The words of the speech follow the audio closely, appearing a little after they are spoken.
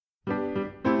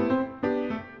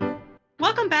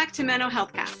Welcome back to Menno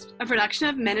Healthcast, a production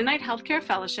of Mennonite Healthcare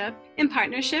Fellowship in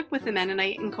partnership with the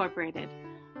Mennonite Incorporated.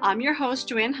 I'm your host,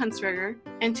 Joanne Huntsberger,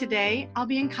 and today I'll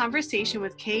be in conversation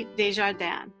with Kate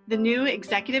Desjardins, the new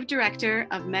Executive Director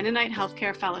of Mennonite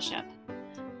Healthcare Fellowship.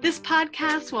 This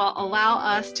podcast will allow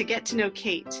us to get to know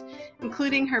Kate,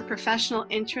 including her professional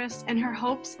interests and her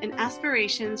hopes and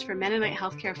aspirations for Mennonite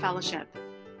Healthcare Fellowship.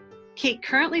 Kate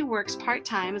currently works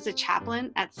part-time as a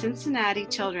chaplain at Cincinnati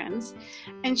Children's,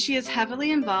 and she is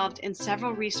heavily involved in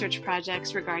several research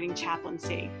projects regarding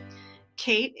chaplaincy.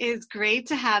 Kate, it is great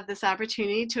to have this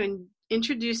opportunity to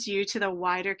introduce you to the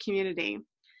wider community.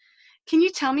 Can you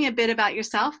tell me a bit about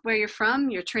yourself, where you're from,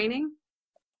 your training?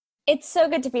 It's so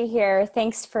good to be here.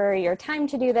 Thanks for your time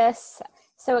to do this.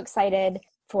 So excited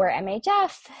for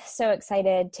MHF, so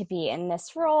excited to be in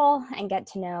this role and get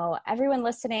to know everyone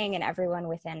listening and everyone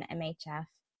within MHF.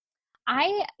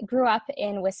 I grew up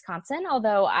in Wisconsin,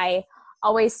 although I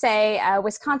always say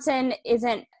Wisconsin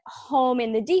isn't home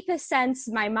in the deepest sense.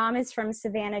 My mom is from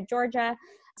Savannah, Georgia,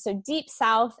 so deep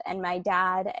south, and my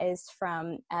dad is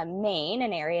from Maine,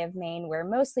 an area of Maine where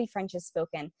mostly French is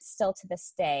spoken still to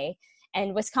this day.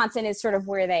 And Wisconsin is sort of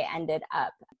where they ended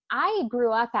up. I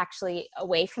grew up actually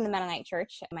away from the Mennonite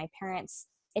church. My parents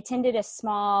attended a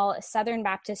small Southern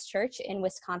Baptist church in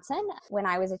Wisconsin when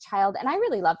I was a child, and I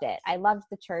really loved it. I loved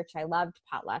the church. I loved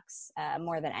potlucks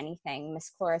more than anything.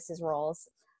 Miss Cloris's rolls,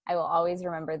 I will always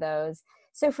remember those.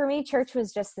 So for me, church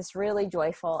was just this really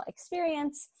joyful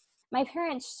experience. My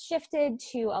parents shifted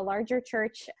to a larger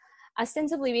church,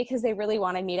 ostensibly because they really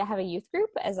wanted me to have a youth group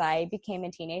as I became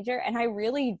a teenager, and I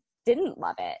really didn't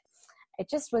love it. It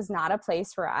just was not a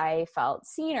place where I felt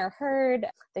seen or heard.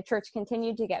 The church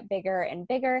continued to get bigger and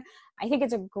bigger. I think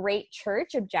it's a great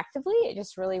church objectively. It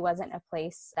just really wasn't a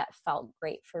place that felt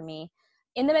great for me.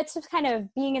 In the midst of kind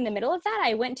of being in the middle of that,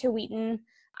 I went to Wheaton.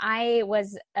 I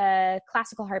was a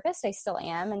classical harpist. I still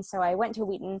am. And so I went to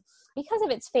Wheaton because of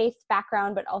its faith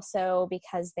background, but also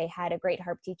because they had a great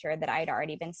harp teacher that I'd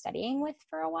already been studying with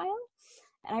for a while.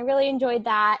 And I really enjoyed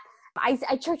that.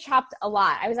 I church hopped a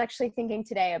lot. I was actually thinking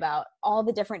today about all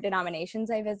the different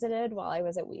denominations I visited while I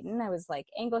was at Wheaton. I was like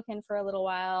Anglican for a little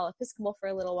while, Episcopal for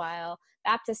a little while,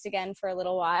 Baptist again for a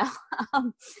little while,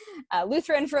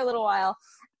 Lutheran for a little while.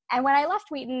 And when I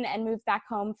left Wheaton and moved back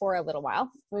home for a little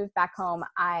while,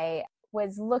 I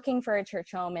was looking for a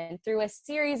church home, and through a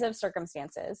series of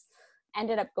circumstances,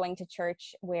 ended up going to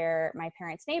church where my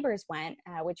parents' neighbors went,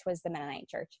 which was the Mennonite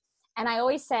church. And I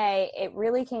always say it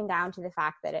really came down to the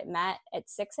fact that it met at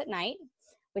 6 p.m,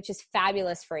 which is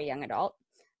fabulous for a young adult.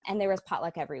 And there was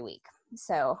potluck every week.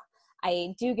 So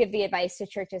I do give the advice to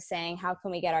churches saying, how can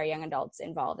we get our young adults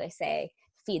involved? I say,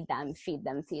 feed them, feed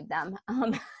them, feed them.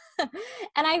 And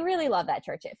I really love that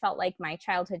church. It felt like my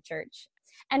childhood church.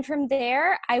 And from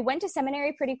there, I went to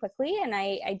seminary pretty quickly, and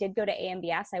I did go to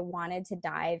AMBS. I wanted to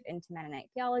dive into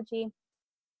Mennonite theology.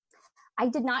 I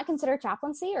did not consider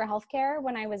chaplaincy or healthcare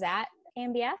when I was at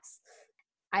AMBS.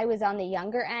 I was on the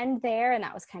younger end there, and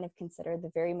that was kind of considered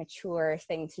the very mature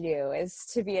thing to do, is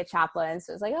to be a chaplain.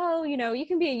 So it was like, oh, you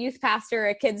can be a youth pastor,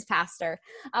 a kids pastor,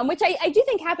 which I do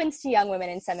think happens to young women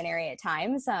in seminary at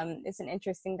times. It's an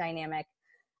interesting dynamic,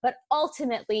 but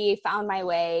ultimately found my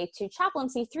way to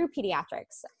chaplaincy through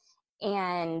pediatrics.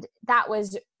 And that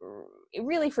was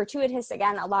really fortuitous.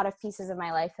 Again, a lot of pieces of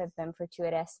my life have been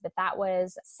fortuitous, but that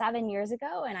was 7 years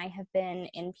ago, and I have been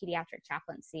in pediatric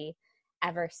chaplaincy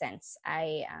ever since.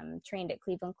 I trained at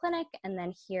Cleveland Clinic and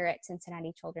then here at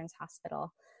Cincinnati Children's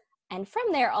Hospital. And from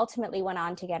there, ultimately went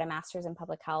on to get a master's in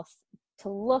public health to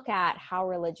look at how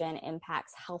religion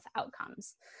impacts health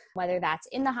outcomes, whether that's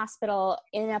in the hospital,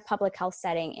 in a public health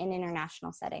setting, in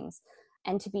international settings,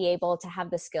 and to be able to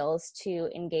have the skills to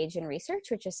engage in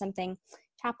research, which is something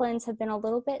chaplains have been a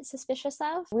little bit suspicious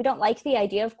of. We don't like the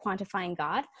idea of quantifying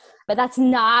God, but that's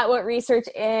not what research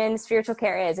in spiritual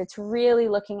care is. It's really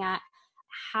looking at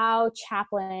how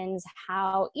chaplains,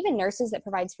 how even nurses that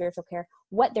provide spiritual care,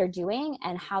 what they're doing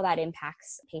and how that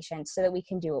impacts patients so that we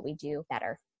can do what we do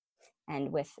better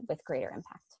and with greater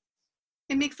impact.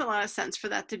 It makes a lot of sense for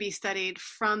that to be studied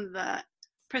from the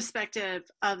perspective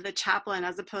of the chaplain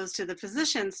as opposed to the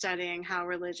physician studying how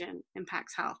religion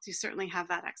impacts health. You certainly have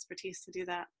that expertise to do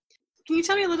that. Can you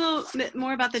tell me a little bit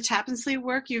more about the chaplaincy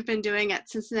work you've been doing at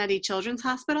Cincinnati Children's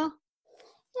Hospital?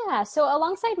 Yeah, so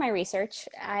alongside my research,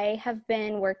 I have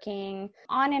been working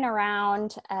on and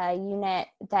around a unit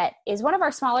that is one of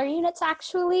our smaller units,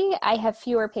 actually. I have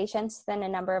fewer patients than a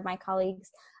number of my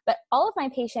colleagues, but all of my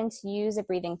patients use a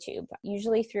breathing tube,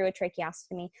 usually through a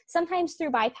tracheostomy, sometimes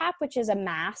through BiPAP, which is a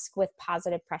mask with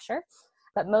positive pressure,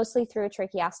 but mostly through a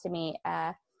tracheostomy.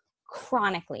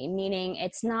 chronically, meaning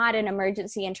it's not an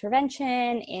emergency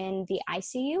intervention in the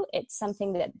ICU. It's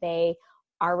something that they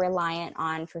are reliant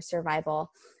on for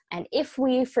survival. And if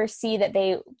we foresee that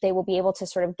they will be able to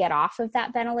sort of get off of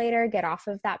that ventilator, get off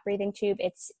of that breathing tube,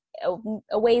 it's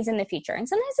a ways in the future. And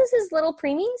sometimes this is little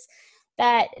preemies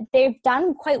that they've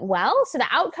done quite well. So the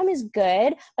outcome is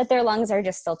good, but their lungs are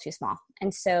just still too small.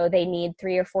 And so they need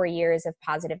 3 or 4 years of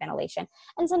positive ventilation.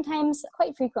 And sometimes,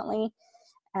 quite frequently,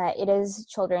 it is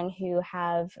children who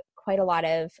have quite a lot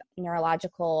of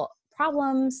neurological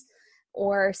problems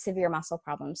or severe muscle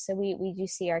problems. So we do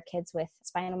see our kids with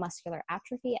spinal muscular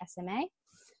atrophy, SMA,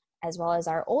 as well as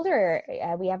our older,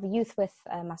 we have youth with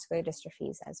muscular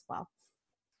dystrophies as well.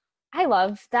 I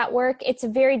love that work. It's a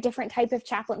very different type of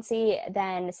chaplaincy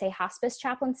than, say, hospice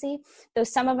chaplaincy. Though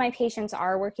some of my patients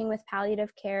are working with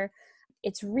palliative care,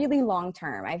 it's really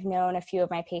long-term. I've known a few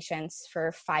of my patients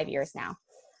for 5 years now.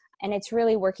 And it's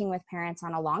really working with parents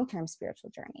on a long-term spiritual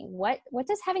journey. What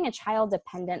does having a child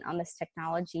dependent on this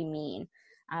technology mean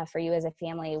for you as a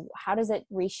family? How does it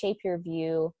reshape your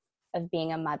view of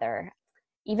being a mother?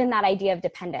 Even that idea of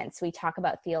dependence, we talk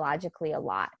about theologically a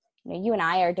lot. You know, you and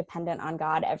I are dependent on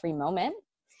God every moment,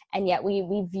 and yet we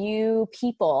view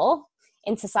people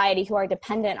in society who are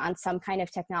dependent on some kind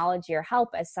of technology or help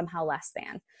as somehow less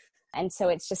than. And so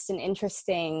it's just an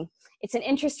interesting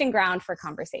ground for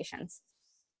conversations.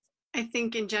 I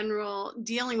think in general,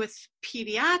 dealing with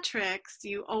pediatrics,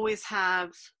 you always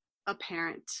have a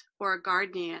parent or a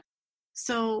guardian.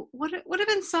 So what have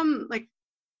been some like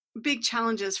big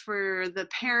challenges for the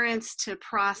parents to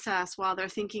process while they're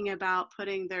thinking about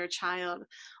putting their child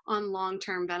on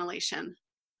long-term ventilation?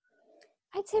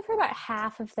 I'd say for about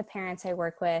half of the parents I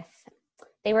work with,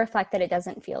 they reflect that it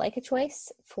doesn't feel like a choice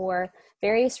for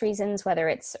various reasons, whether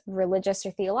it's religious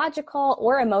or theological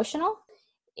or emotional.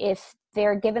 If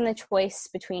they're given the choice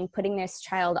between putting their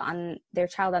child on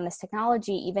this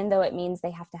technology, even though it means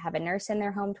they have to have a nurse in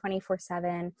their home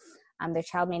 24/7, their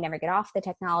child may never get off the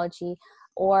technology,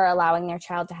 or allowing their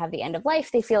child to have the end of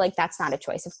life, they feel like that's not a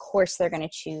choice. Of course, they're going to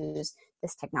choose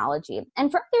this technology.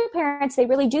 And for other parents, they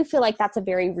really do feel like that's a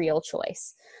very real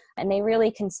choice. And they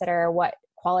really consider what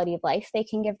quality of life they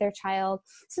can give their child.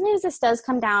 Sometimes this does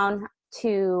come down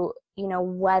to,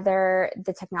 whether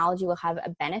the technology will have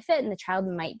a benefit and the child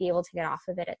might be able to get off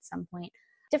of it at some point.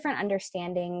 Different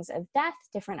understandings of death,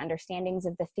 different understandings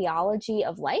of the theology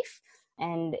of life,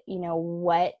 and,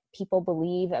 what people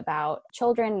believe about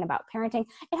children and about parenting.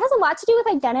 It has a lot to do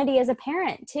with identity as a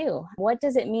parent, too. What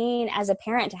does it mean as a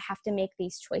parent to have to make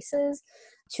these choices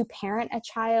to parent a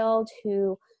child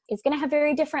who is going to have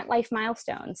very different life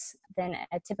milestones than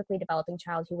a typically developing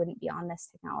child who wouldn't be on this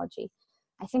technology?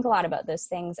 I think a lot about those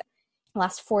things. The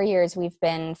last 4 years, we've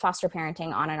been foster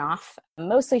parenting on and off,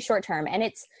 mostly short term. And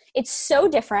it's so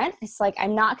different. It's like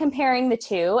I'm not comparing the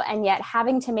two, and yet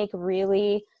having to make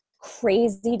really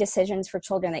crazy decisions for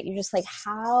children that you're just like,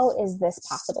 how is this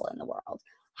possible in the world?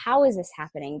 How is this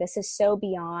happening? This is so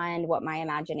beyond what my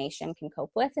imagination can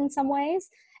cope with in some ways,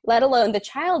 let alone the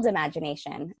child's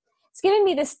imagination. It's given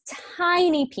me this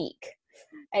tiny peek,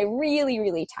 a really,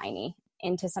 really tiny,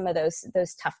 into some of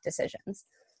those tough decisions.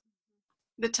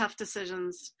 The tough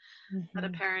decisions that a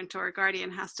parent or a guardian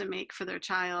has to make for their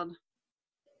child.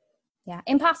 Yeah,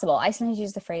 impossible. I sometimes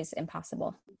use the phrase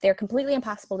impossible. They're completely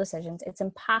impossible decisions. It's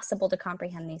impossible to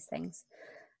comprehend these things.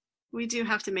 We do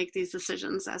have to make these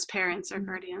decisions as parents or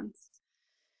guardians.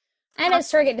 And as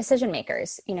surrogate decision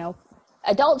makers,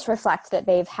 adults reflect that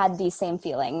they've had these same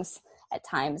feelings at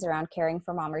times around caring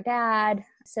for mom or dad,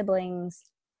 siblings.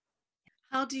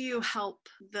 How do you help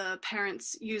the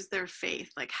parents use their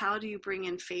faith? Like, how do you bring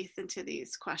in faith into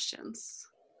these questions?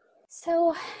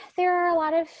 So there are a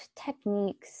lot of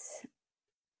techniques.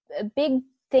 A big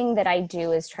thing that I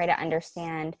do is try to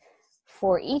understand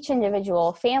for each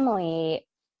individual family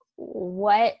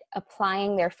what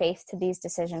applying their faith to these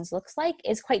decisions looks like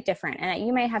is quite different. And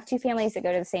you may have two families that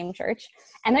go to the same church,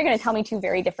 and they're going to tell me two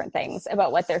very different things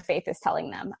about what their faith is telling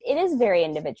them. It is very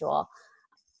individual.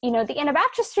 The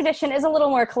Anabaptist tradition is a little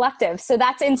more collective. So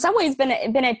that's in some ways been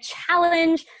a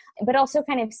challenge, but also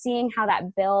kind of seeing how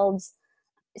that builds.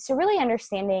 So really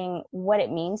understanding what it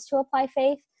means to apply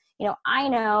faith. I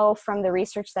know from the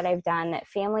research that I've done that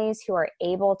families who are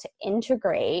able to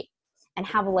integrate and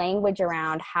have language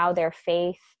around how their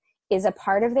faith is a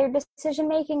part of their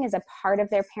decision-making, is a part of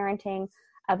their parenting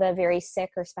of a very sick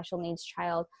or special needs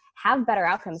child, have better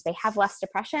outcomes. They have less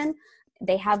depression.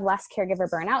 They have less caregiver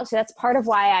burnout. So that's part of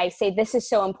why I say this is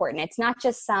so important. It's not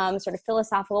just some sort of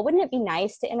philosophical, wouldn't it be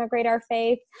nice to integrate our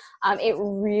faith? It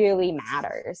really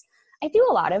matters. I do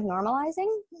a lot of normalizing.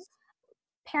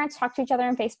 Parents talk to each other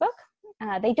on Facebook.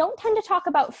 They don't tend to talk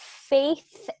about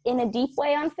faith in a deep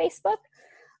way on Facebook.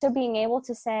 So being able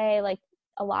to say, like,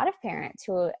 a lot of parents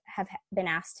who have been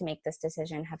asked to make this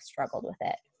decision have struggled with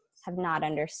it, have not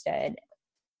understood.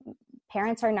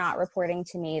 Parents are not reporting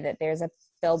to me that there's a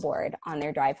billboard on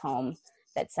their drive home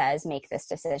that says, make this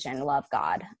decision, love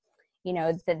God. You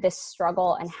know, this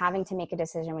struggle and having to make a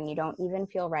decision when you don't even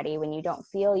feel ready, when you don't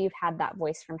feel you've had that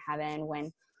voice from heaven, when,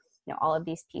 you know, all of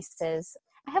these pieces.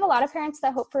 I have a lot of parents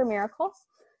that hope for a miracle.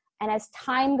 And as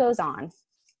time goes on,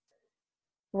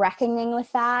 reckoning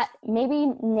with that,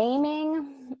 maybe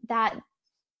naming that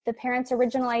the parents'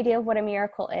 original idea of what a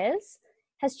miracle is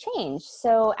has changed.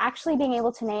 So actually being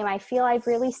able to name, I feel I've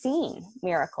really seen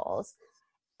miracles.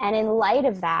 And in light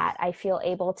of that, I feel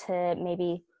able to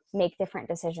maybe make different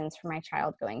decisions for my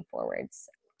child going forwards,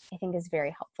 I think is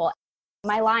very helpful.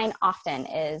 My line often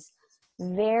is,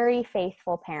 very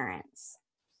faithful parents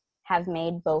have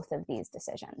made both of these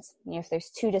decisions. You know, if there's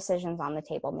two decisions on the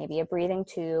table, maybe a breathing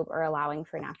tube or allowing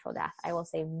for natural death, I will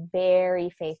say very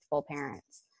faithful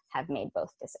parents have made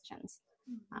both decisions,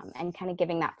 and kind of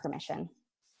giving that permission.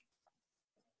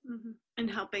 Mm-hmm.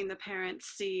 And helping the parents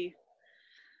see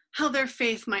how their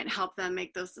faith might help them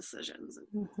make those decisions.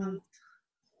 Mm-hmm.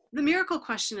 The miracle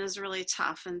question is really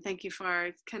tough, and thank you for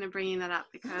kind of bringing that up,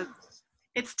 because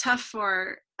it's tough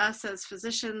for us as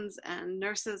physicians and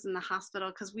nurses in the hospital,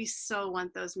 because we so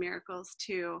want those miracles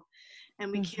too,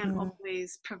 and we can't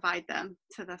always provide them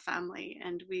to the family.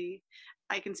 And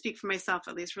I can speak for myself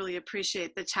at least, really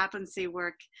appreciate the chaplaincy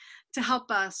work to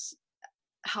help us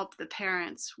help the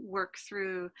parents work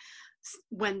through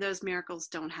when those miracles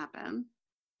don't happen.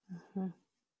 Mm-hmm.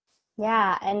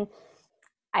 Yeah, and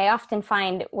I often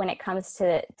find when it comes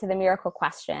to the miracle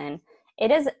question,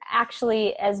 it is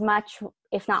actually as much,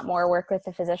 if not more, work with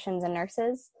the physicians and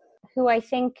nurses, who I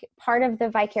think part of the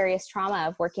vicarious trauma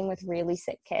of working with really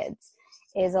sick kids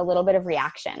is a little bit of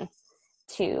reaction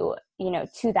to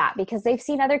that, because they've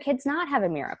seen other kids not have a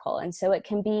miracle. And so it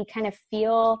can be kind of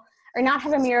feel, or not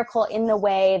have a miracle in the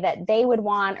way that they would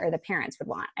want or the parents would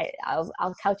want.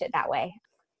 I'll couch it that way.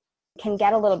 Can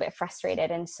get a little bit frustrated.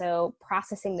 And so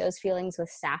processing those feelings with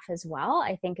staff as well,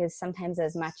 I think, is sometimes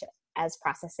as much as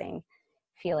processing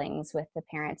feelings with the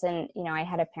parents. And, you know, I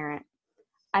had a parent,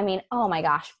 I mean, oh my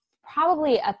gosh,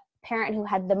 probably a parent who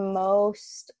had the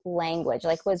most language,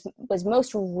 like was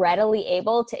most readily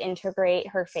able to integrate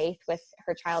her faith with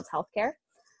her child's healthcare.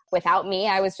 Without me,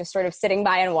 I was just sort of sitting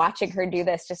by and watching her do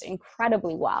this just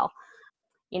incredibly well.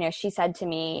 You know, she said to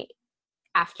me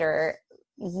after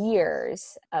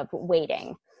years of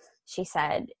waiting, she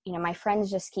said, you know, my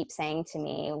friends just keep saying to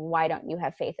me, why don't you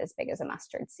have faith as big as a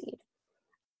mustard seed?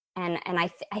 And I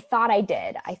thought I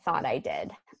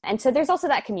did. And so there's also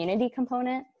that community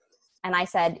component. And I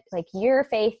said, like, your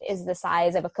faith is the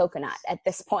size of a coconut at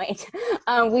this point.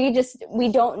 We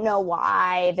don't know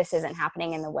why this isn't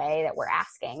happening in the way that we're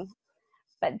asking,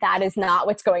 but that is not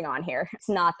what's going on here. It's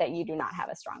not that you do not have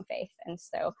a strong faith. And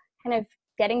so kind of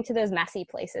getting to those messy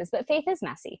places, but faith is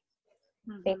messy.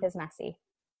 Mm-hmm. Faith is messy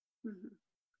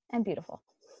and beautiful.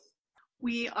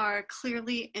 We are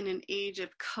clearly in an age of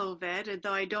COVID, and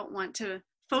though I don't want to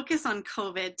focus on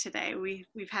COVID today,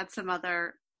 we've had some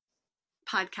other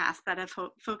podcasts that have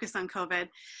focused on COVID,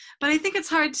 but I think it's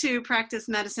hard to practice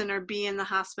medicine or be in the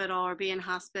hospital or be in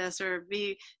hospice or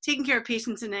be taking care of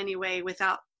patients in any way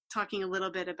without talking a little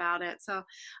bit about it. So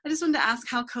I just wanted to ask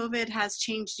how COVID has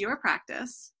changed your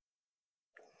practice.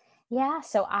 Yeah,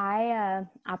 so I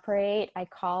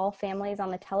call families on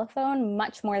the telephone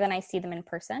much more than I see them in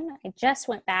person. I just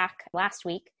went back last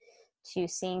week to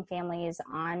seeing families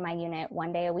on my unit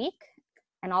 1 day a week,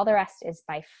 and all the rest is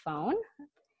by phone.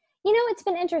 You know, it's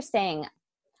been interesting.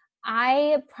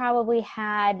 I probably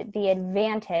had the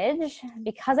advantage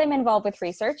because I'm involved with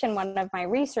research, and one of my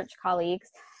research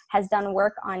colleagues has done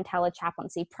work on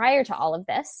telechaplaincy prior to all of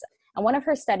this. And one of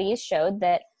her studies showed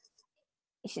that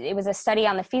it was a study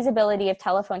on the feasibility of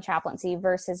telephone chaplaincy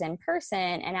versus in person.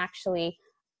 And actually,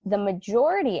 the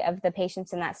majority of the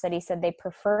patients in that study said they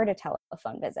preferred a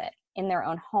telephone visit in their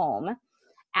own home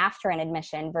after an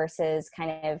admission versus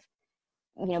kind of,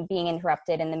 you know, being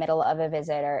interrupted in the middle of a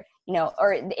visit, or, you know,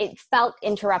 or it felt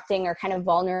interrupting or kind of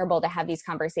vulnerable to have these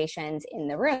conversations in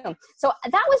the room. So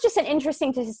that was just an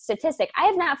interesting statistic. I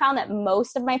have not found that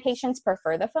most of my patients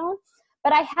prefer the phone,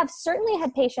 but I have certainly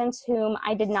had patients whom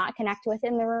I did not connect with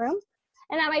in the room.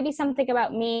 And that might be something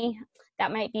about me.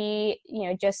 That might be, you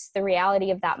know, just the reality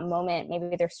of that moment.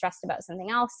 Maybe they're stressed about something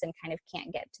else and kind of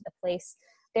can't get to the place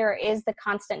there is the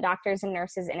constant doctors and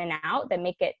nurses in and out that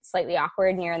make it slightly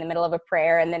awkward, and you're in the middle of a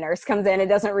prayer and the nurse comes in and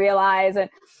doesn't realize.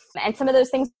 And some of those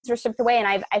things were stripped away. And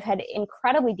I've had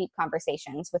incredibly deep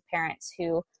conversations with parents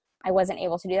who I wasn't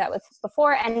able to do that with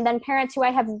before. And then parents who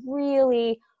I have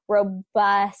really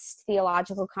robust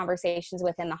theological conversations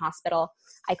with in the hospital.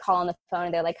 I call on the phone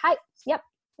and they're like, hi, yep,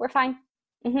 we're fine.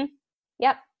 Mm-hmm.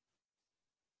 Yep.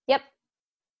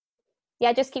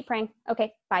 Yeah, just keep praying.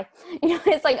 Okay, bye.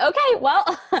 It's like, okay, well,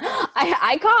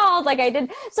 I called like I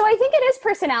did. So I think it is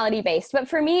personality based, but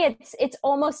for me, it's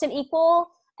almost an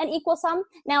equal sum.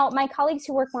 Now, my colleagues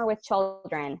who work more with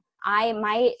children,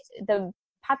 the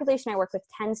population I work with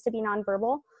tends to be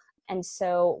nonverbal. And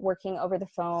so working over the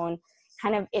phone,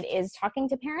 it is talking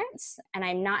to parents, and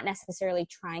I'm not necessarily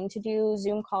trying to do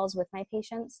Zoom calls with my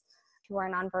patients who are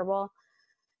nonverbal,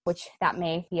 which that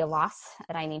may be a loss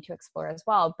that I need to explore as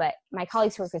well. But my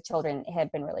colleagues who work with children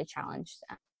have been really challenged.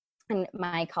 And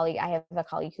I have a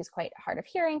colleague who's quite hard of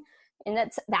hearing, and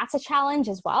that's a challenge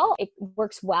as well. It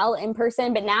works well in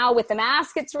person, but now with the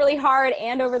mask, it's really hard,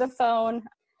 and over the phone.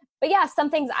 But yeah,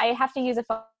 some things I have to use a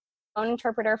phone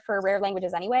interpreter for rare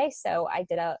languages anyway. So I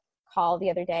did a call the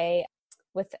other day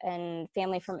with a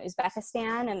family from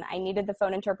Uzbekistan, and I needed the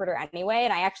phone interpreter anyway.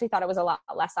 And I actually thought it was a lot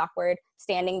less awkward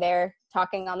standing there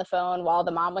talking on the phone while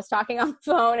the mom was talking on the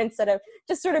phone instead of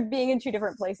just sort of being in two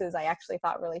different places. I actually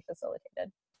thought really facilitated.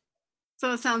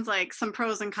 So it sounds like some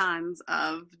pros and cons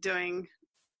of doing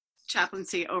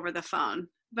chaplaincy over the phone.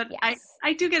 But yes.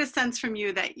 I do get a sense from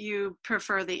you that you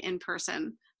prefer the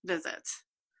in-person visits.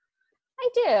 I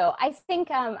do. I think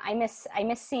I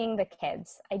miss seeing the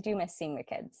kids. I do miss seeing the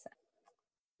kids.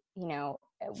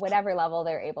 Whatever level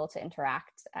they're able to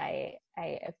interact, I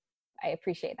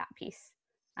appreciate that piece.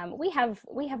 We have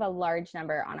a large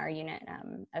number on our unit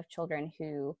of children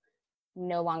who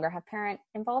no longer have parent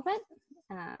involvement.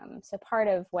 So part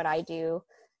of what I do,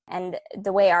 and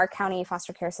the way our county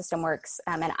foster care system works,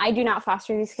 and I do not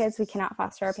foster these kids, we cannot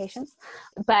foster our patients,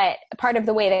 but part of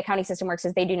the way the county system works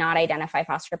is they do not identify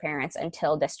foster parents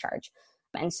until discharge.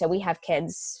 And so we have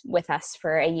kids with us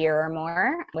for a year or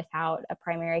more without a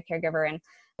primary caregiver. And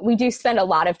we do spend a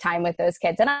lot of time with those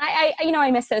kids. And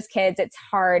I miss those kids. It's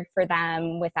hard for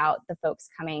them without the folks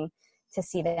coming to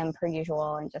see them per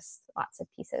usual, and just lots of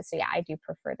pieces. So yeah, I do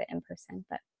prefer the in-person,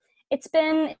 but it's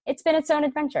been its own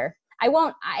adventure.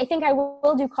 I think I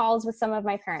will do calls with some of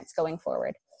my parents going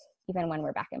forward, even when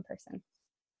we're back in person.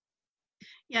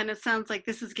 Yeah, and it sounds like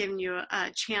this has given you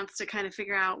a chance to kind of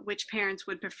figure out which parents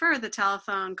would prefer the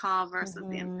telephone call versus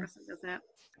the in-person visit.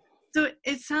 So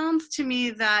it sounds to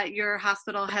me that your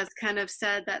hospital has kind of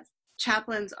said that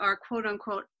chaplains are quote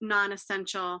unquote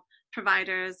non-essential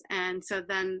providers, and so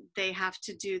then they have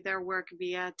to do their work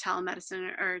via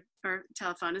telemedicine or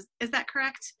telephone. Is that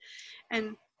correct?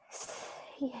 And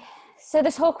yeah. So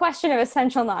this whole question of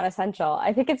essential, non-essential,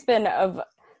 I think it's been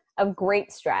of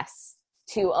great stress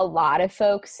to a lot of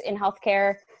folks in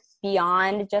healthcare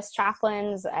beyond just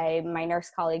chaplains. My nurse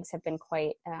colleagues have been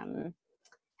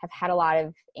have had a lot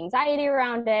of anxiety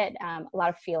around it, a lot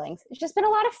of feelings. There's just been a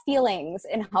lot of feelings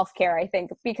in healthcare, I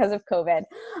think, because of COVID.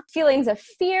 Feelings of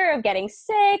fear of getting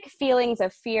sick, feelings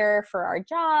of fear for our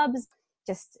jobs,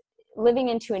 just living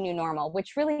into a new normal,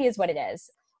 which really is what it is.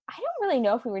 I don't really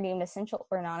know if we were deemed essential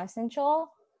or non-essential,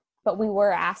 but we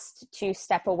were asked to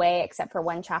step away except for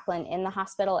one chaplain in the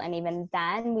hospital. And even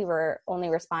then, we were only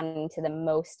responding to the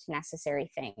most necessary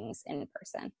things in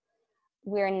person.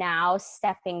 We're now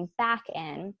stepping back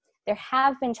in. There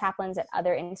have been chaplains at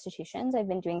other institutions. I've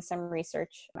been doing some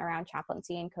research around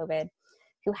chaplaincy and COVID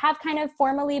who have kind of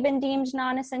formally been deemed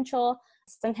non-essential.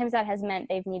 Sometimes that has meant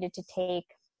they've needed to take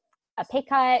a pay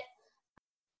cut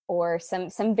or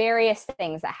some various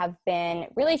things that have been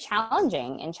really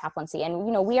challenging in chaplaincy. And,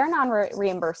 we are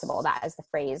non-reimbursable. That is the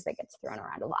phrase that gets thrown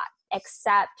around a lot,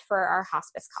 except for our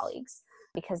hospice colleagues,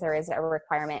 because there is a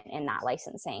requirement in that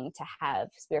licensing to have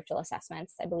spiritual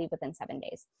assessments, I believe, within 7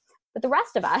 days. But the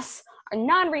rest of us are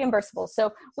non-reimbursable.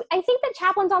 So I think that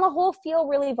chaplains on the whole feel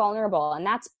really vulnerable. And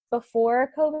that's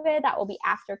before COVID. That will be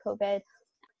after COVID.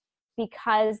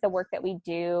 Because the work that we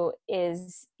do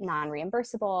is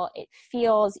non-reimbursable, it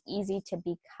feels easy to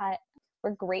be cut.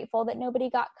 We're grateful that nobody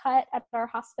got cut at our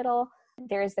hospital.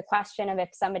 There is the question of if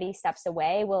somebody steps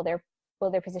away, will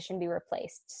their position be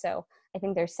replaced? So I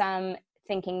think there's some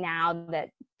thinking now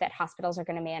that hospitals are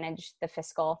going to manage the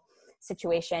fiscal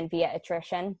situation via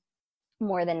attrition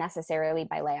more than necessarily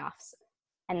by layoffs.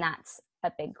 And that's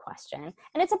a big question.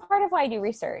 And it's a part of why I do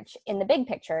research in the big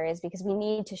picture, is because we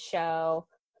need to show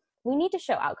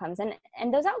outcomes,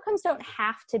 and those outcomes don't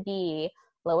have to be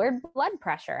lowered blood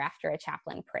pressure after a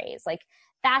chaplain prays. Like,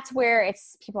 that's where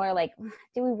people are like,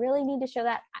 do we really need to show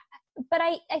that? But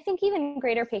I think even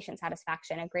greater patient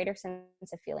satisfaction, a greater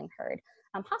sense of feeling heard.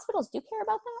 Hospitals do care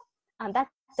about that. That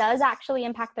does actually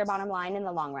impact their bottom line in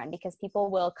the long run, because people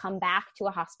will come back to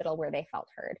a hospital where they felt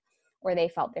heard, or they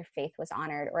felt their faith was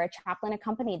honored, or a chaplain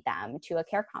accompanied them to a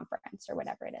care conference or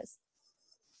whatever it is.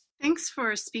 Thanks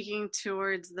for speaking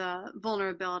towards the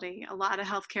vulnerability. A lot of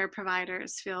healthcare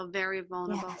providers feel very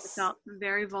vulnerable. Yes. They felt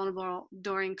very vulnerable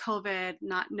during COVID,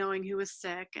 not knowing who was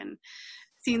sick and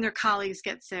seeing their colleagues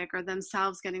get sick or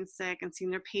themselves getting sick and seeing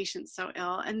their patients so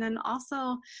ill. And then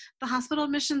also the hospital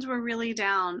admissions were really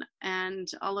down and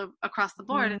across the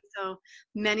board. Mm-hmm. And so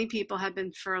many people have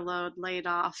been furloughed, laid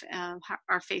off,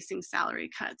 are facing salary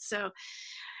cuts. So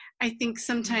I think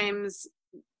sometimes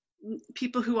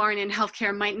people who aren't in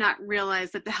healthcare might not realize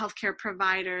that the healthcare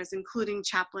providers, including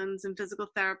chaplains and physical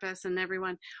therapists and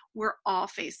everyone, we're all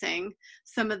facing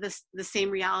some of the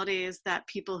same realities that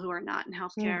people who are not in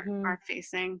healthcare are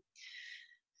facing.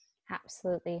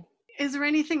 Absolutely. Is there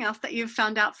anything else that you've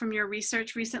found out from your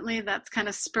research recently that's kind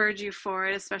of spurred you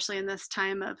forward, especially in this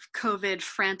time of COVID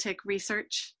frantic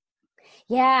research?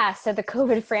 Yeah, so the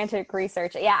COVID frantic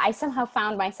research. Yeah, I somehow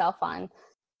found myself on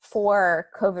 4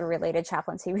 COVID-related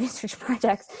chaplaincy research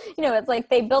projects. It's like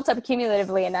they built up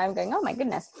cumulatively, and now I'm going, oh my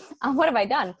goodness, what have I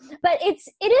done? But it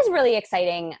is really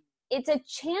exciting. It's a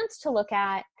chance to look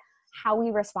at how we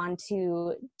respond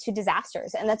to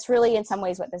disasters. And that's really in some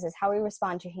ways what this is, how we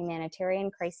respond to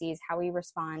humanitarian crises, how we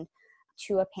respond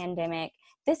to a pandemic.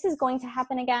 This is going to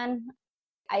happen again.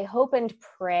 I hope and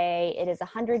pray it is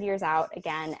 100 years out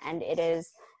again, and it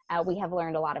is, we have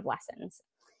learned a lot of lessons.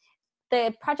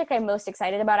 The project I'm most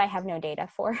excited about, I have no data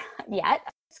for yet.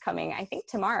 It's coming, I think,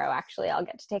 tomorrow, actually. I'll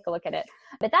get to take a look at it.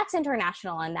 But that's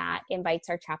international, and that invites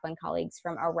our chaplain colleagues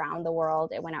from around the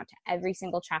world. It went out to every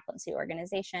single chaplaincy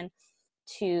organization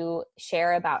to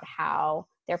share about how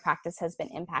their practice has been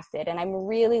impacted. And I'm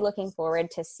really looking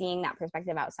forward to seeing that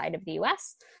perspective outside of the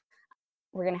US.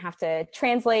 We're going to have to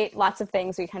translate lots of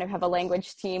things. We kind of have a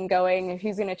language team going,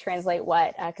 who's going to translate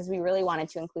what, because we really wanted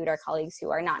to include our colleagues who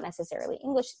are not necessarily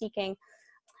English speaking,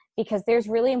 because there's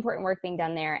really important work being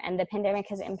done there. And the pandemic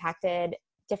has impacted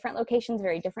different locations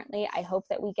very differently. I hope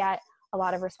that we get a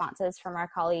lot of responses from our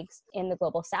colleagues in the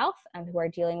Global South who are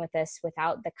dealing with this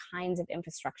without the kinds of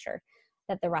infrastructure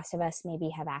that the rest of us maybe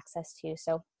have access to.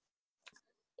 So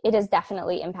it has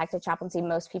definitely impacted chaplaincy.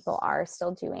 Most people are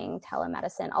still doing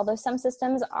telemedicine, although some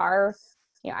systems are,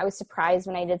 I was surprised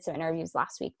when I did some interviews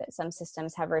last week that some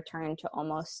systems have returned to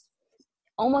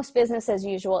almost business as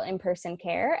usual in-person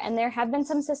care. And there have been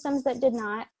some systems that did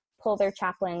not pull their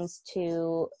chaplains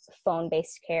to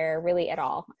phone-based care really at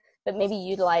all, but maybe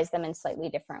utilize them in slightly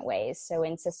different ways. So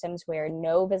in systems where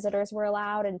no visitors were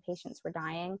allowed and patients were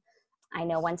dying, I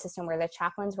know one system where the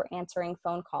chaplains were answering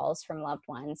phone calls from loved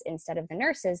ones instead of the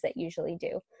nurses that usually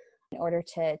do, in order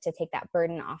to take that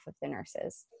burden off of the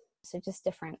nurses. So just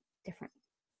different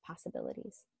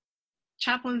possibilities.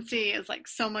 Chaplaincy is like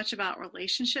so much about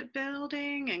relationship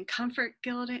building and comfort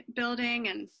building.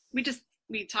 And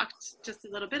we talked just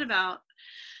a little bit about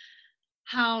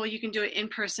how you can do it in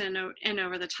person and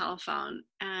over the telephone.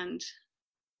 And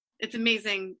it's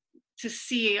amazing to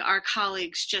see our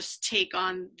colleagues just take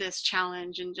on this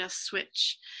challenge and just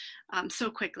switch so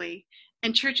quickly.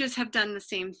 And churches have done the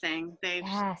same thing. They've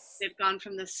gone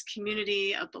from this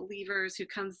community of believers who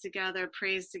comes together,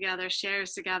 prays together,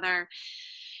 shares together,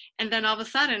 and then all of a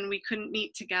sudden we couldn't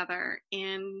meet together.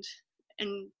 And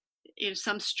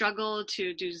some struggle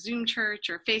to do Zoom church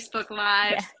or Facebook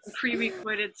Live,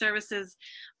 pre-recorded services,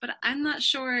 but I'm not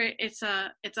sure it's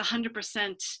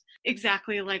 100%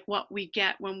 exactly like what we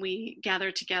get when we gather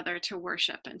together to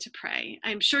worship and to pray.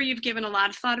 I'm sure you've given a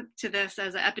lot of thought to this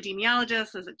as an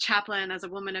epidemiologist, as a chaplain, as a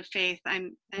woman of faith.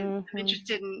 I'm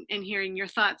interested in hearing your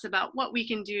thoughts about what we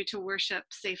can do to worship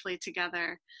safely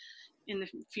together in the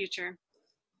future.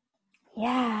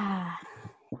 Yeah,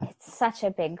 it's such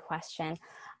a big question.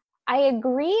 I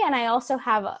agree, and I also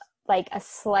have like a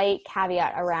slight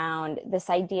caveat around this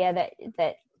idea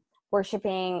that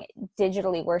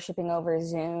digitally worshiping over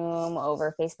Zoom,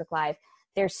 over Facebook Live,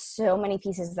 there's so many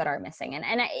pieces that are missing.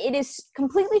 And it is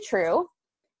completely true.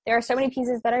 There are so many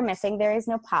pieces that are missing. There is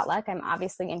no potluck. I'm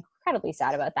obviously incredibly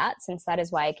sad about that, since that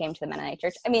is why I came to the Mennonite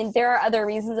Church. I mean, there are other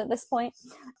reasons at this point,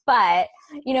 but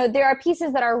there are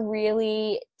pieces that are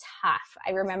really tough. I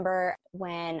remember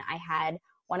when I had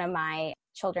one of my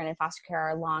children in foster care,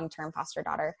 our long-term foster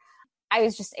daughter, I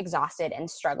was just exhausted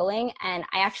and struggling. And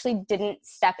I actually didn't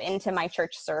step into my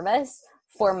church service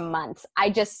for months. I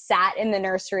just sat in the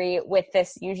nursery with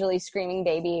this usually screaming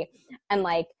baby and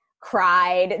like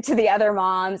cried to the other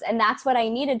moms. And that's what I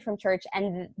needed from church.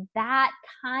 And that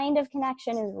kind of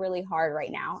connection is really hard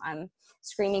right now.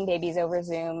 Screaming babies over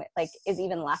Zoom is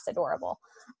even less adorable.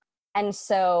 And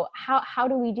so how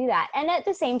do we do that? And at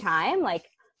the same time,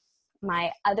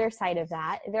 my other side of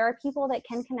that, there are people that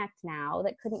can connect now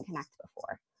that couldn't connect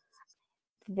before.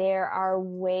 There are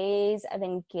ways of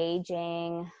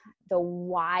engaging the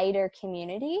wider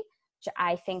community, which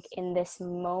I think in this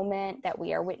moment that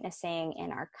we are witnessing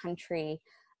in our country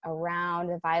around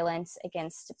the violence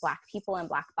against Black people and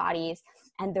Black bodies,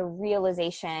 and the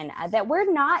realization that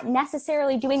we're not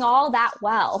necessarily doing all that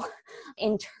well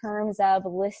in terms of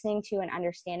listening to and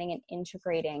understanding and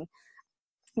integrating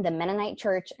the Mennonite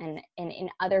church and in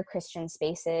other Christian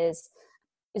spaces.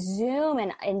 Zoom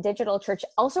and digital church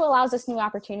also allows us new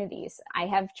opportunities. I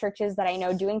have churches that I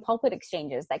know doing pulpit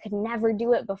exchanges that could never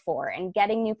do it before and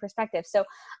getting new perspectives. So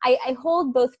I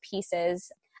hold both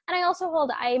pieces. And I also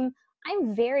hold, I'm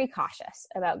very cautious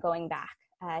about going back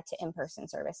to in-person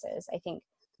services. I think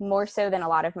more so than a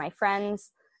lot of my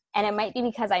friends. And it might be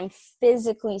because I'm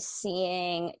physically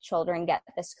seeing children get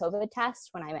this COVID test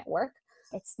when I'm at work.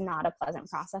 It's not a pleasant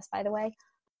process, by the way.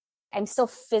 I'm still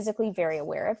physically very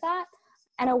aware of that.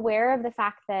 And aware of the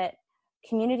fact that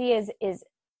community is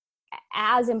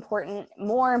as important,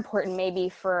 more important maybe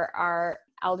for our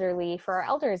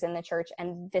elders in the church,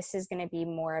 and this is going to be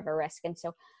more of a risk. And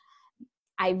so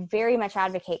I very much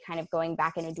advocate kind of going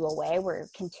back in a dual way. We're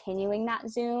continuing that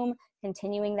Zoom,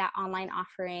 continuing that online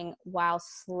offering while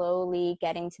slowly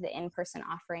getting to the in-person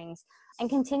offerings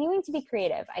and continuing to be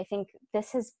creative. I think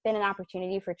this has been an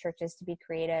opportunity for churches to be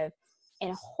creative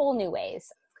in whole new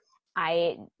ways.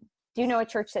 I do know a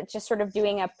church that's just sort of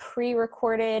doing a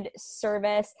pre-recorded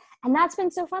service, and that's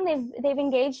been so fun. They've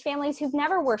engaged families who've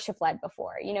never worship led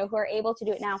before, who are able to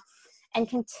do it now, and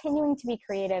continuing to be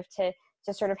creative to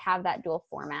sort of have that dual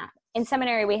format. In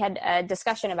seminary, we had a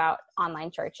discussion about online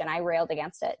church, and I railed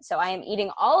against it. So I am eating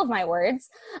all of my words.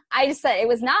 I just said it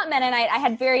was not Mennonite. I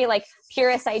had very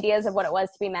purist ideas of what it was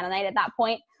to be Mennonite at that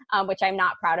point, which I'm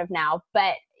not proud of now.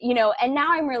 But and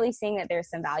now I'm really seeing that there's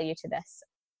some value to this.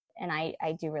 And I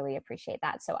do really appreciate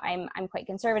that. So I'm quite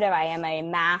conservative. I am a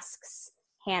masks,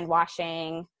 hand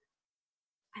washing.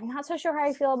 I'm not so sure how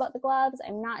I feel about the gloves.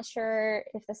 I'm not sure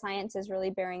if the science is really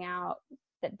bearing out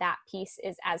that piece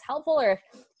is as helpful, or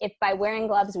if by wearing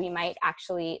gloves, we might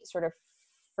actually sort of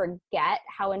forget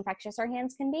how infectious our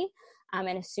hands can be and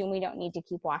assume we don't need to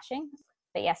keep washing.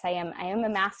 But yes, I am a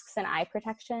masks and eye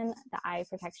protection. The eye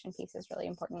protection piece is really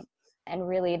important. And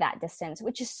really that distance,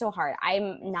 which is so hard.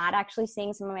 I'm not actually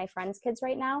seeing some of my friends' kids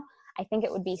right now. I think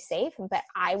it would be safe, but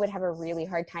I would have a really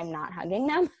hard time not hugging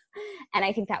them. And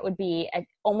I think that would be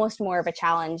almost more of a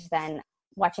challenge than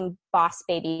watching Boss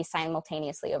Baby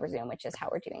simultaneously over Zoom, which is how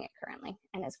we're doing it currently,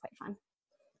 and it's quite fun.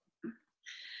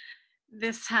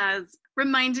 This has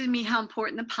reminded me how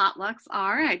important the potlucks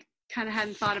are. I kind of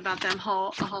hadn't thought about them a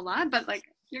whole lot, but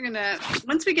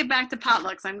once we get back to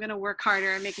potlucks, I'm going to work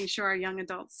harder at making sure our young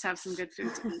adults have some good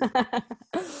food to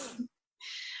eat.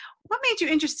 What made you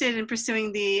interested in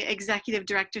pursuing the executive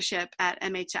directorship at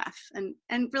MHF?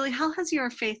 And really, how has your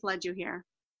faith led you here?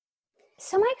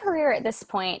 So my career at this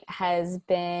point has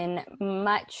been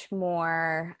much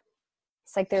more,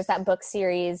 it's there's that book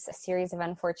series, A Series of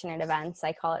Unfortunate Events.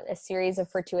 I call it a series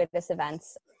of fortuitous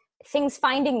events. Things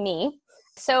finding me.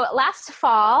 So last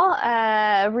fall,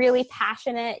 a really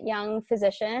passionate young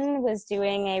physician was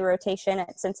doing a rotation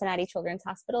at Cincinnati Children's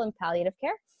Hospital in palliative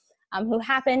care, who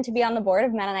happened to be on the board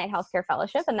of Mennonite Healthcare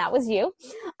Fellowship, and that was you.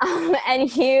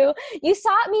 And you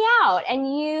sought me out,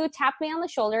 and you tapped me on the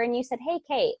shoulder, and you said, "Hey,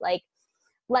 Kate,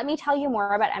 let me tell you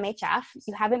more about MHF.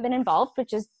 You haven't been involved,"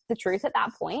 which is the truth at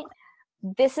that point.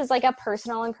 "This is a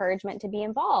personal encouragement to be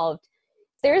involved.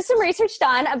 There's some research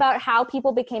done about how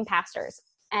people became pastors.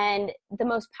 And the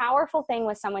most powerful thing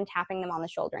was someone tapping them on the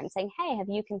shoulder and saying, 'Hey, have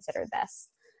you considered this?'"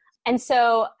 And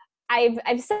so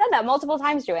I've said that multiple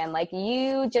times, Joanne,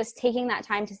 you just taking that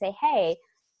time to say, "Hey,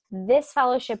 this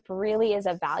fellowship really is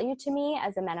of value to me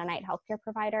as a Mennonite healthcare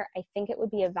provider. I think it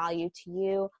would be of value to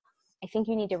you. I think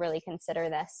you need to really consider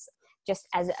this," just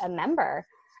as a member,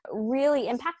 really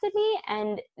impacted me.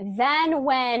 And then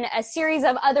when a series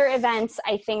of other events,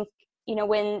 I think,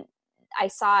 when I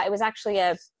saw, it was actually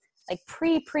a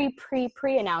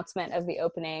pre-announcement of the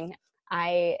opening.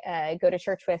 I go to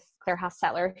church with Claire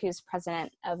Hostetler, who's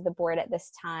president of the board at this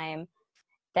time,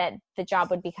 that the job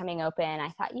would be coming open. I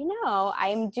thought,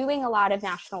 I'm doing a lot of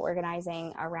national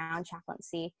organizing around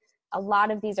chaplaincy. A lot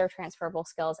of these are transferable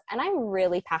skills, and I'm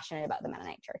really passionate about the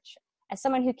Mennonite church. As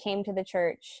someone who came to the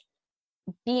church,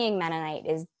 being Mennonite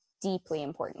is deeply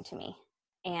important to me.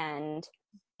 And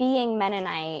being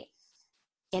Mennonite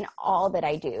in all that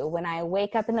I do, when I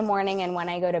wake up in the morning and when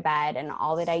I go to bed, and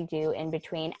all that I do in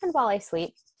between and while I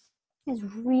sleep, is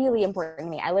really important to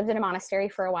me. I lived in a monastery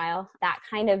for a while. That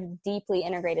kind of deeply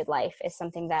integrated life is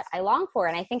something that I long for.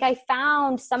 And I think I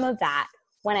found some of that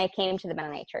when I came to the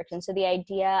Mennonite Church. And so the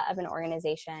idea of an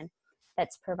organization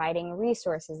that's providing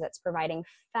resources, that's providing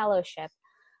fellowship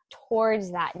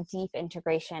towards that deep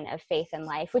integration of faith and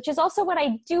life, which is also what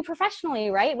I do professionally,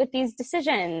 right? With these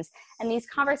decisions and these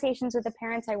conversations with the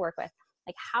parents I work with.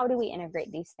 Like, how do we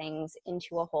integrate these things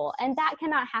into a whole? And that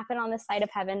cannot happen on this side of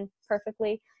heaven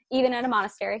perfectly, even in a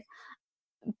monastery.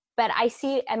 But I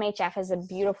see MHF as a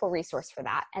beautiful resource for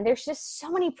that. And there's just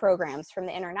so many programs from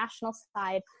the international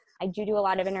side. I do a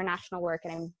lot of international work,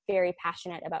 and I'm very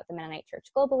passionate about the Mennonite Church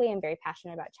globally. I'm very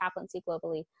passionate about chaplaincy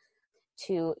globally,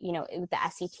 to, the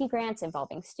SET grants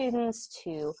involving students,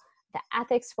 to the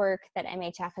ethics work that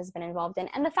MHF has been involved in.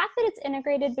 And the fact that it's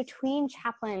integrated between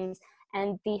chaplains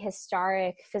and the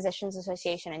historic Physicians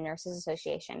Association and Nurses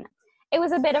Association. It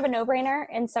was a bit of a no-brainer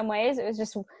in some ways. It was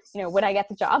just, would I get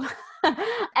the job?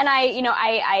 And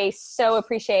I so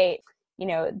appreciate,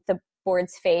 the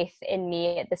board's faith in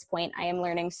me at this point. I am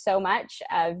learning so much,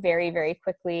 very, very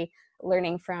quickly,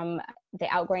 learning from the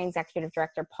outgoing executive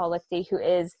director, Paul Lichty, who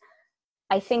is,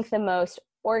 I think, the most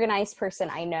organized person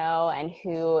I know, and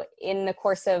who, in the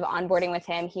course of onboarding with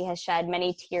him, he has shed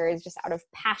many tears just out of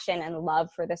passion and love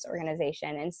for this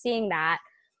organization. And seeing that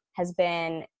has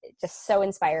been just so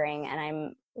inspiring. And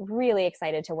I'm really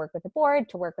excited to work with the board,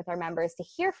 to work with our members, to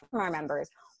hear from our members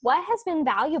what has been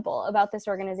valuable about this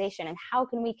organization, and how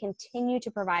can we continue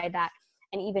to provide that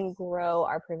and even grow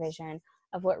our provision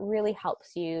of what really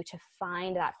helps you to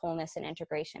find that wholeness and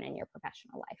integration in your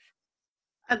professional life.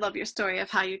 I love your story of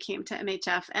how you came to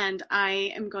MHF, and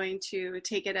I am going to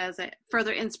take it as a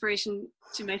further inspiration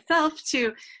to myself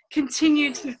to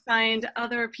continue to find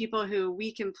other people who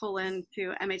we can pull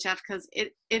into MHF, because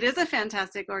it is a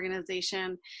fantastic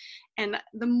organization. And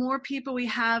the more people we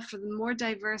have for the more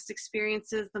diverse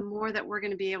experiences, the more that we're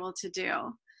going to be able to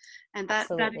do. And that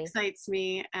excites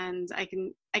me. And I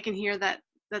can hear that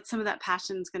some of that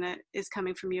passion is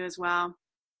coming from you as well.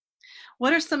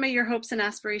 What are some of your hopes and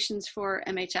aspirations for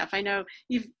MHF? I know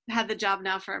you've had the job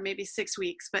now for maybe 6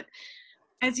 weeks, but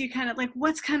as you kind of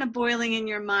what's kind of boiling in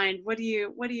your mind? What do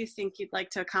you think you'd like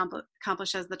to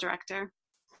accomplish as the director?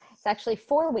 It's actually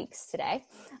 4 weeks today.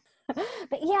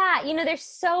 But yeah, there's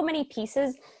so many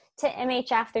pieces to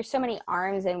MHF. There's so many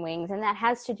arms and wings, and that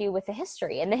has to do with the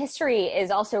history. And the history is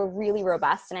also really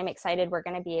robust, and I'm excited we're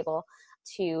going to be able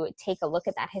to take a look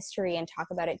at that history and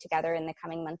talk about it together in the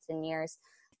coming months and years.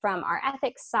 From our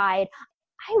ethics side,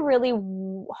 I really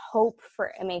hope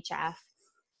for MHF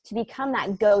to become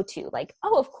that go-to,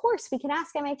 oh, of course we can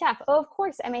ask MHF. Oh, of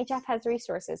course MHF has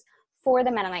resources for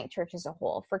the Mennonite Church as a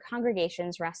whole, for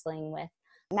congregations wrestling with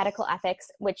medical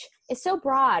ethics, which is so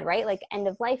broad, right? Like end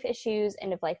of life issues,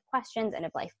 end of life questions, end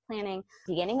of life planning,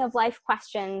 beginning of life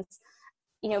questions.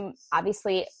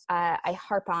 Obviously, I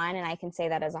harp on, and I can say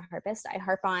that as a harpist, I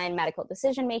harp on medical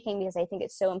decision-making because I think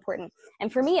it's so important.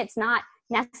 And for me, it's not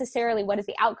necessarily what is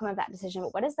the outcome of that decision,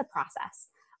 but what is the process?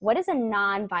 What is a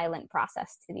nonviolent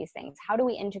process to these things? How do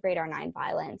we integrate our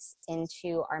nonviolence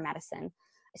into our medicine?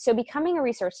 So becoming a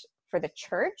resource for the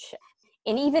church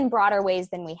in even broader ways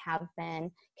than we have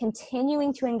been,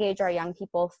 continuing to engage our young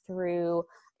people through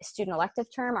student elective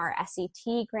term, our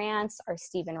SET grants, our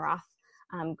Stephen Roth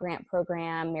grant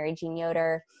program, Mary Jean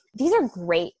Yoder. These are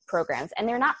great programs, and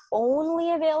they're not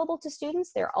only available to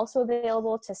students, they're also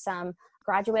available to some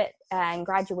graduate and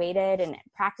graduated and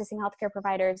practicing healthcare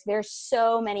providers. There's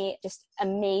so many just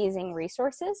amazing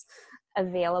resources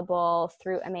available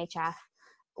through MHF.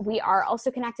 We are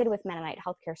also connected with Mennonite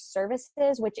Healthcare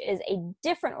Services, which is a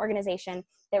different organization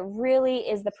that really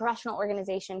is the professional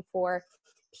organization for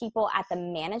people at the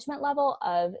management level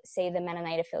of, say, the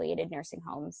Mennonite affiliated nursing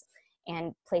homes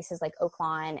and places like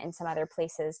Oaklawn and some other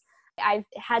places. I've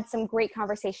had some great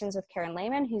conversations with Karen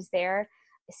Lehman, who's their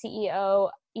CEO.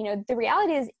 The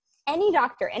reality is any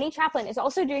doctor, any chaplain is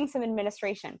also doing some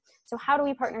administration. So how do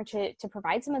we partner to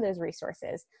provide some of those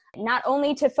resources, not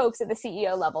only to folks at the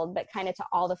CEO level, but kind of to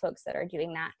all the folks that are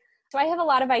doing that? So I have a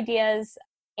lot of ideas,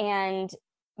 and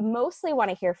mostly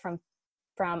want to hear from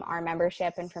our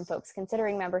membership and from folks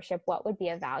considering membership. What would be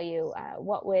of value?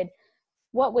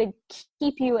 What would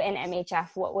keep you in MHF?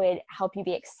 What would help you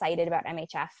be excited about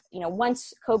MHF?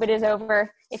 Once COVID is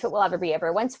over, if it will ever be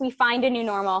over, once we find a new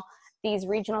normal, these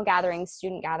regional gatherings,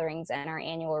 student gatherings, and our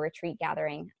annual retreat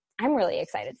gathering, I'm really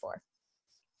excited for.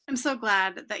 I'm so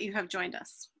glad that you have joined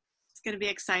us. It's going to be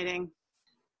exciting.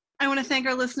 I want to thank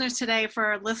our listeners today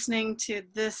for listening to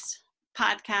this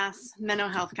podcast,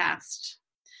 Menno Healthcast.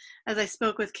 As I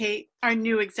spoke with Kate, our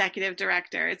new executive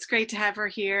director. It's great to have her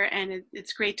here, and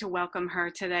it's great to welcome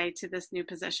her today to this new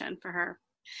position for her.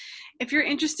 If you're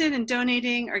interested in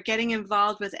donating or getting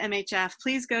involved with MHF,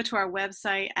 please go to our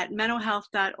website at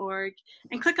mennohealth.org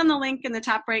and click on the link in the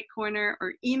top right corner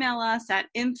or email us at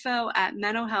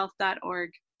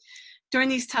info@mennohealth.org. During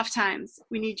these tough times,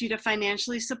 we need you to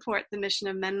financially support the mission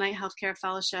of Mennonite Healthcare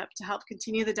Fellowship to help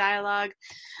continue the dialogue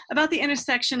about the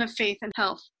intersection of faith and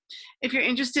health. If you're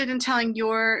interested in telling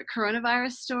your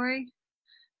coronavirus story,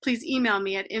 please email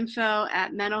me at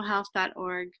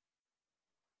info@mennohealth.org.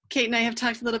 Kate and I have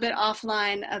talked a little bit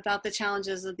offline about the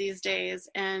challenges of these days,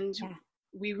 and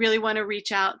we really want to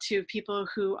reach out to people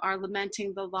who are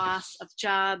lamenting the loss of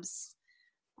jobs,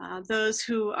 those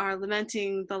who are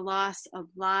lamenting the loss of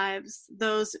lives,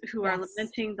 those who are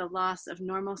lamenting the loss of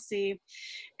normalcy.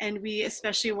 And we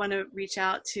especially want to reach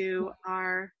out to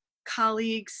our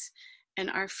colleagues and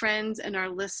our friends and our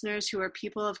listeners who are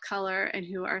people of color and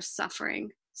who are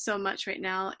suffering so much right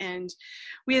now. And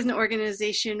we as an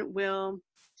organization will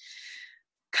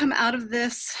come out of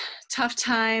this tough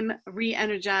time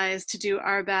re-energized to do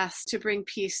our best to bring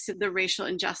peace to the racial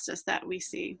injustice that we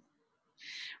see.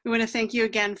 We want to thank you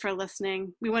again for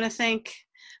listening. We want to thank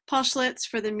Paul Schlitz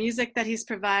for the music that he's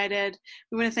provided.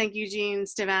 We want to thank Eugene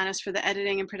Stavanis for the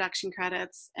editing and production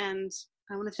credits. And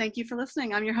I want to thank you for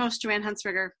listening. I'm your host, Joanne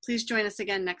Huntsberger. Please join us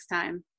again next time.